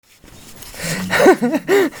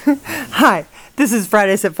Hi, this is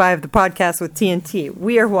Fridays at 5, the podcast with TNT.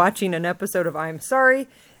 We are watching an episode of I'm Sorry,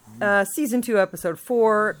 Season 2, Episode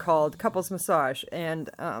 4, called Couples Massage. And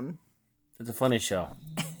it's a funny show.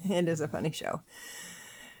 It is a funny show.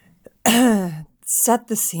 Set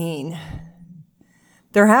the scene.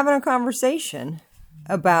 They're having a conversation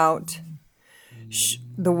about...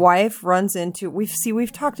 the wife runs into...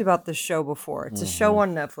 We've talked about this show before. It's a show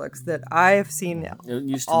on Netflix that I have seen. It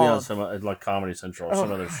used to be on some like Comedy Central or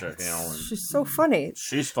some other shit. You know, she's so funny.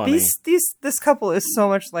 She's funny. This couple is so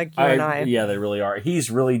much like you and I. Yeah, they really are.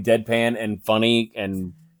 He's really deadpan and funny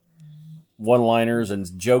and one-liners and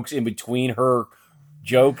jokes in between her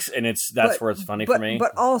jokes, and that's where it's funny for me.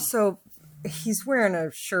 But also, he's wearing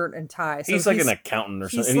a shirt and tie. So he's like an accountant or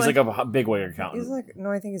something. He's like a big wig accountant.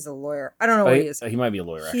 I think he's a lawyer. I don't know what he is. He might be a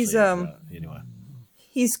lawyer. Actually. He's anyway.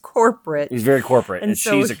 He's corporate. He's very corporate, and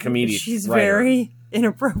so she's a comedian. She's writer. Very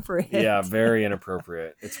inappropriate. Yeah, very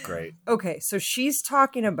inappropriate. It's great. Okay, so she's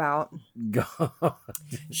talking about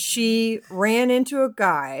she ran into a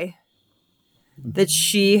guy that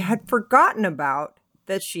she had forgotten about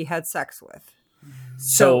that she had sex with.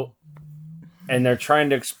 So, and they're trying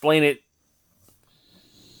to explain it.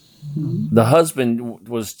 The husband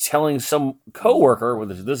was telling some coworker,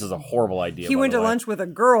 this is a horrible idea. He went to lunch with a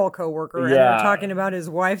girl coworker, and they're talking about his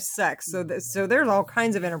wife's sex. So there's all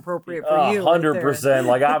kinds of inappropriate for you. 100%.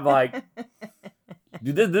 Like I'm like,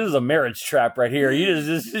 dude, this is a marriage trap right here. You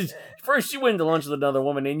just first you went to lunch with another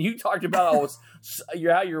woman, and you talked about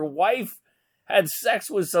how your wife had sex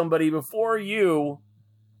with somebody before you,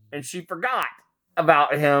 and she forgot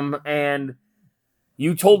about him, and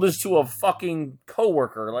you told this to a fucking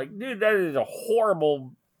coworker. Like, dude, that is a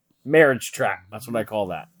horrible marriage trap. That's what I call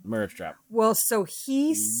that. Marriage trap. Well, so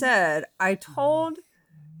he said, I told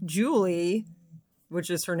Julie, which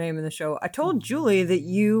is her name in the show, I told Julie that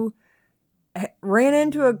you ran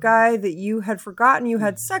into a guy that you had forgotten you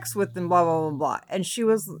had sex with and blah, blah, blah, blah. And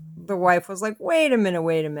the wife was like, wait a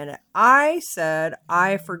minute. I said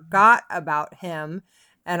I forgot about him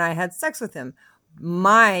and I had sex with him.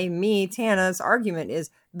 Tana's argument is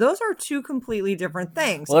those are two completely different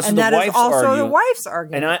things. Well, and that is also the wife's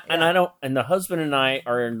argument. And the husband and I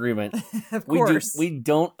are in agreement. Of course. We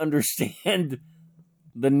don't understand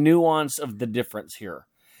the nuance of the difference here.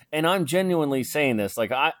 And I'm genuinely saying this.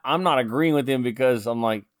 Like, I'm not agreeing with him because I'm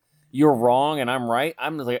like, you're wrong and I'm right.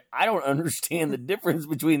 I'm just like, I don't understand the difference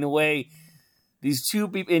between the way these two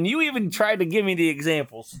people, and you even tried to give me the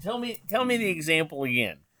example. So tell me the example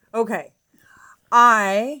again. Okay.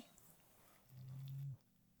 I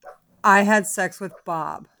had sex with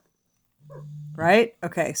Bob. Right?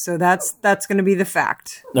 Okay, so that's going to be the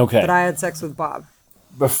fact. Okay. That I had sex with Bob.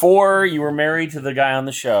 Before you were married to the guy on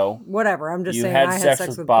the show. Whatever, I'm just saying I had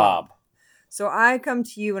sex with Bob. So I come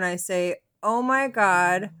to you and I say, oh my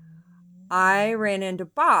God, I ran into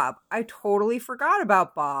Bob. I totally forgot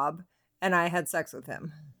about Bob and I had sex with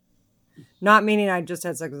him. Not meaning I just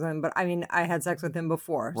had sex with him, but I mean, I had sex with him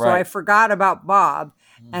before. Right. So I forgot about Bob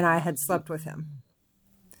and I had slept with him.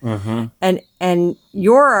 Mm-hmm. And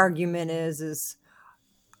your argument is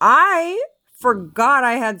I forgot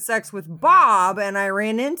I had sex with Bob and I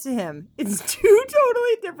ran into him. It's two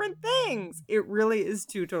totally different things. It really is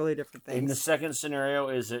two totally different things. In the second scenario,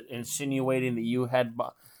 is it insinuating that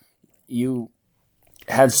you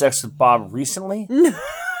had sex with Bob recently?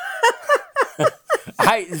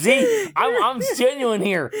 I'm genuine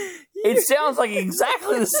here. It sounds like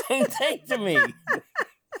exactly the same thing to me. And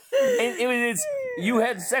it's you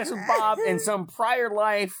had sex with Bob in some prior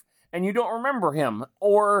life and you don't remember him,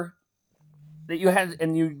 or that you had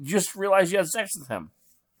and you just realized you had sex with him.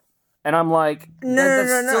 And I'm like, no.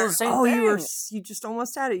 Still the same thing. You just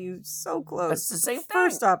almost had it. You so close. That's the same thing.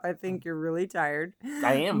 First off, I think you're really tired.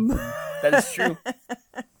 I am. That is true.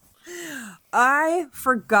 I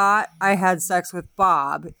forgot I had sex with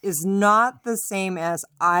Bob is not the same as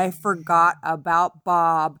I forgot about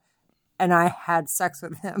Bob and I had sex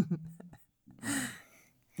with him.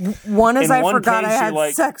 One is I forgot I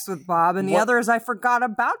had sex with Bob, and the other is I forgot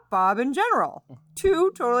about Bob in general.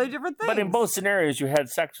 Two totally different things. But in both scenarios, you had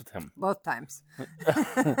sex with him. Both times.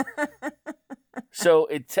 So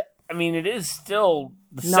it is still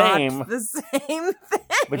the same. Not the same thing.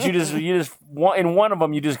 But you just in one of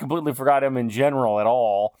them, you just completely forgot him in general at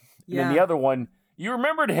all. And then the other one, you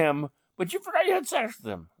remembered him, but you forgot you had sex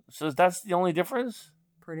with him. So that's the only difference?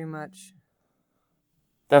 Pretty much.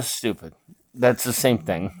 That's stupid. That's the same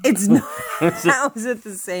thing. It's not. How is it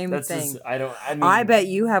the same thing? I bet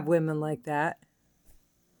you have women like that.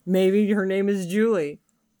 Maybe her name is Julie.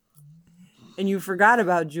 And you forgot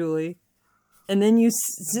about Julie. and then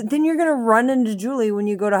then you're gonna run into Julie when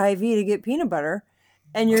you go to Hy-Vee to get peanut butter,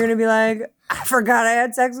 and you're gonna be like, I forgot I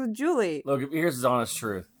had sex with Julie. Look, here's the honest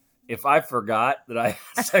truth. If I forgot that I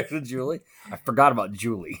had sex with Julie, I forgot about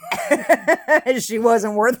Julie. She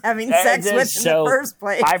wasn't worth having sex with in the first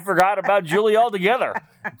place. I forgot about Julie altogether.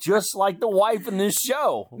 Just like the wife in this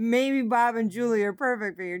show. Maybe Bob and Julie are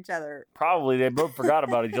perfect for each other. Probably they both forgot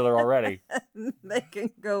about each other already. They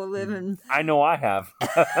can go live in... I know I have.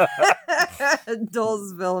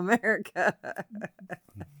 Dolesville, America.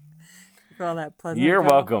 Call that pleasant. You're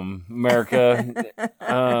welcome, America,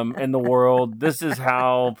 and the world. This is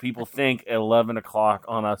how people think at 11 o'clock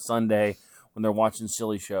on a Sunday when they're watching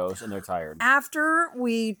silly shows and they're tired. After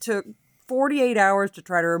we took 48 hours to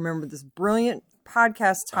try to remember this brilliant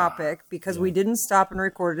podcast topic because we didn't stop and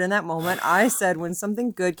record it in that moment, I said when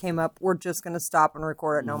something good came up, we're just going to stop and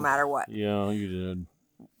record it no matter what. Yeah, you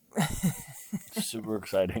did. Super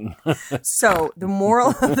exciting. So the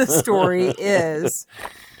moral of the story is...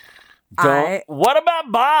 What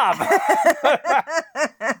about Bob?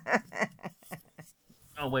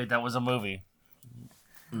 Oh, wait, that was a movie.